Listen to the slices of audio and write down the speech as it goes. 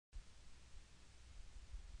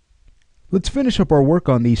Let's finish up our work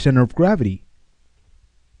on the center of gravity.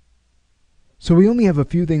 So we only have a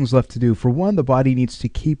few things left to do. For one, the body needs to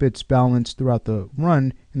keep its balance throughout the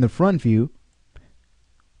run in the front view.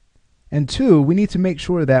 And two, we need to make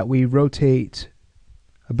sure that we rotate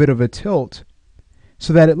a bit of a tilt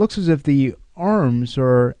so that it looks as if the arms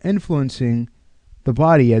are influencing the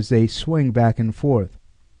body as they swing back and forth.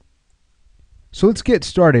 So let's get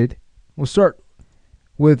started. We'll start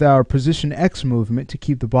with our position X movement to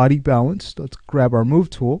keep the body balanced. Let's grab our move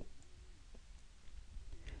tool.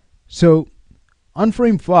 So on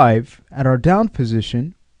frame 5, at our down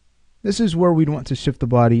position, this is where we'd want to shift the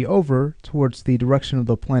body over towards the direction of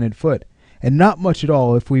the planted foot. And not much at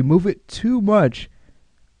all. If we move it too much,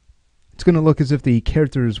 it's going to look as if the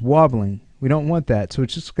character is wobbling. We don't want that, so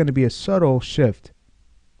it's just going to be a subtle shift.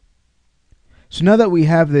 So now that we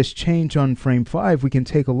have this change on frame 5, we can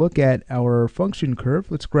take a look at our function curve.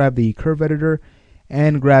 Let's grab the curve editor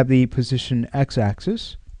and grab the position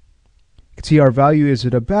x-axis. You can see our value is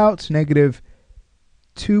at about negative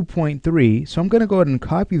 2.3. So I'm going to go ahead and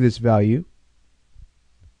copy this value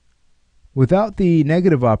without the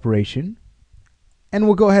negative operation. And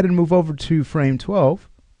we'll go ahead and move over to frame 12.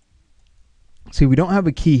 See, we don't have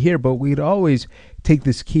a key here, but we could always take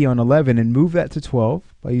this key on 11 and move that to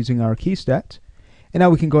 12 by using our key stats. And now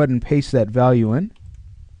we can go ahead and paste that value in.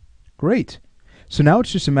 Great. So now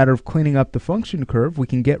it's just a matter of cleaning up the function curve. We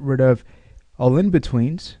can get rid of all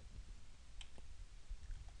in-betweens.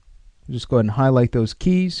 Just go ahead and highlight those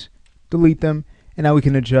keys, delete them, and now we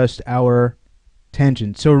can adjust our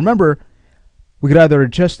tangents. So remember, we could either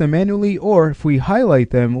adjust them manually, or if we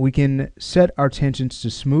highlight them, we can set our tangents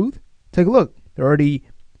to smooth. Take a look. They're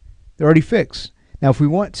already fixed. Now, if we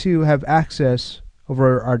want to have access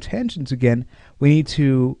over our tangents again, we need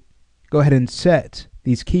to go ahead and set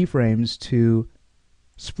these keyframes to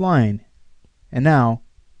spline. And now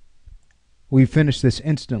we finish this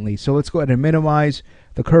instantly. So let's go ahead and minimize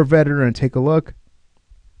the curve editor and take a look.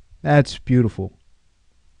 That's beautiful.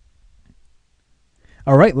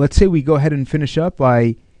 All right, let's say we go ahead and finish up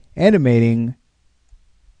by animating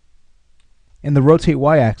in the rotate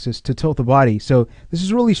y-axis to tilt the body. So this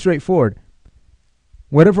is really straightforward.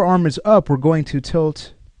 Whatever arm is up, we're going to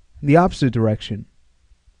tilt in the opposite direction.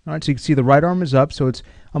 All right, so you can see the right arm is up, so it's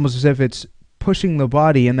almost as if it's pushing the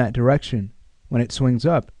body in that direction when it swings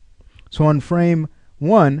up. So on frame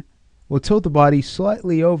 1, we'll tilt the body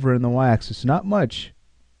slightly over in the y-axis, not much.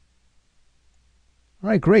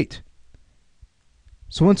 All right, great.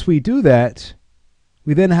 So once we do that,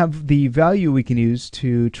 we then have the value we can use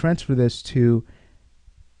to transfer this to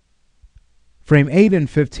frame 8 and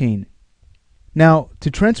 15. Now, to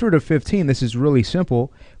transfer to 15, this is really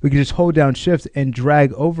simple. We can just hold down Shift and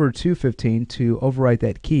drag over to 15 to overwrite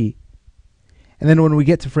that key. And then when we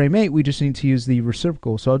get to frame 8, we just need to use the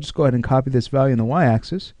reciprocal. So I'll just go ahead and copy this value in the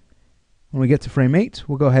y-axis. When we get to frame 8,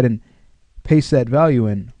 we'll go ahead and paste that value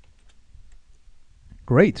in.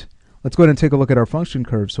 Great. Let's go ahead and take a look at our function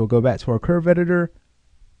curve. So we'll go back to our curve editor.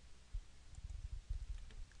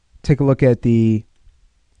 Take a look at the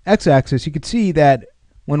x-axis. You can see that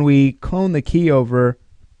when we clone the key over,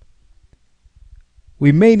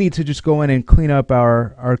 we may need to just go in and clean up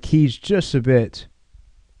our keys just a bit,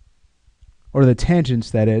 or the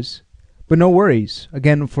tangents, that is. But no worries.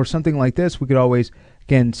 Again, for something like this, we could always,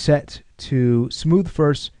 again, set to smooth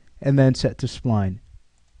first and then set to spline.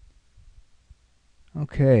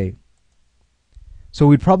 Okay. So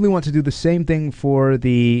we'd probably want to do the same thing for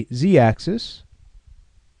the z-axis.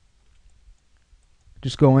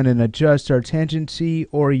 Just go in and adjust our tangency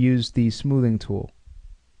or use the smoothing tool.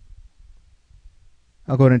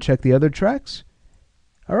 I'll go ahead and check the other tracks.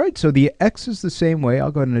 All right, so the X is the same way. I'll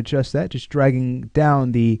go ahead and adjust that, just dragging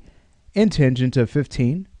down the intangent of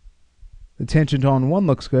 15. The tangent on 1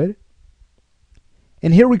 looks good.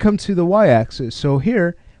 And here we come to the y-axis. So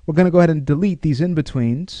here, we're going to go ahead and delete these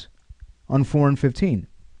in-betweens on 4 and 15.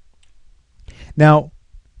 Now,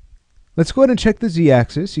 let's go ahead and check the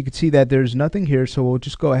z-axis. You can see that there's nothing here, so we'll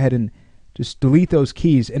just go ahead and just delete those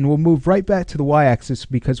keys, and we'll move right back to the y-axis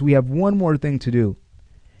because we have one more thing to do.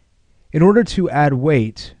 In order to add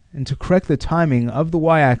weight and to correct the timing of the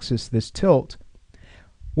y-axis, this tilt,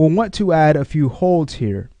 we'll want to add a few holds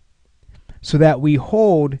here so that we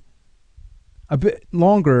hold a bit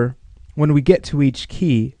longer when we get to each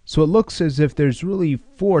key, so it looks as if there's really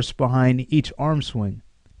force behind each arm swing.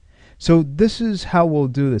 So this is how we'll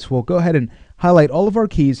do this. We'll go ahead and highlight all of our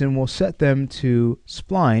keys and we'll set them to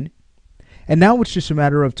spline. And now it's just a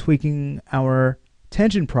matter of tweaking our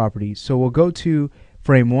tangent properties. So we'll go to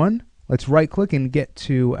frame 1. Let's right click and get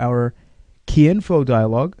to our key info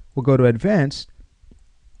dialog. We'll go to advanced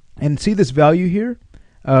and see this value here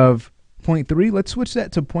of 0.3. Let's switch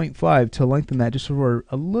that to 0.5 to lengthen that just for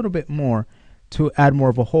a little bit more to add more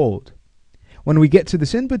of a hold. When we get to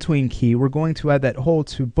this in-between key, we're going to add that hold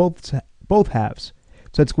to both halves.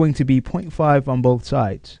 So it's going to be 0.5 on both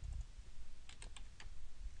sides.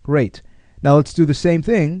 Great. Now let's do the same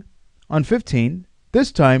thing on 15.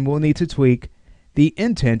 This time we'll need to tweak the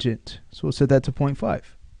intangent. So we'll set that to 0.5.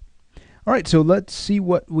 All right, so let's see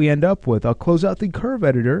what we end up with. I'll close out the curve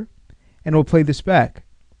editor and we'll play this back.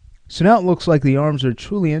 So now it looks like the arms are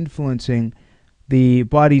truly influencing the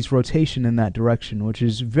body's rotation in that direction, which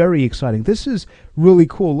is very exciting. This is really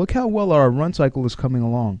cool. Look how well our run cycle is coming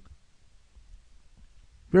along.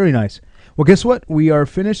 Very nice. Well, guess what? We are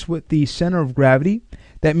finished with the center of gravity.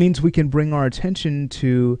 That means we can bring our attention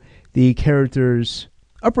to the character's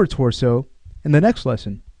upper torso in the next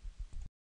lesson.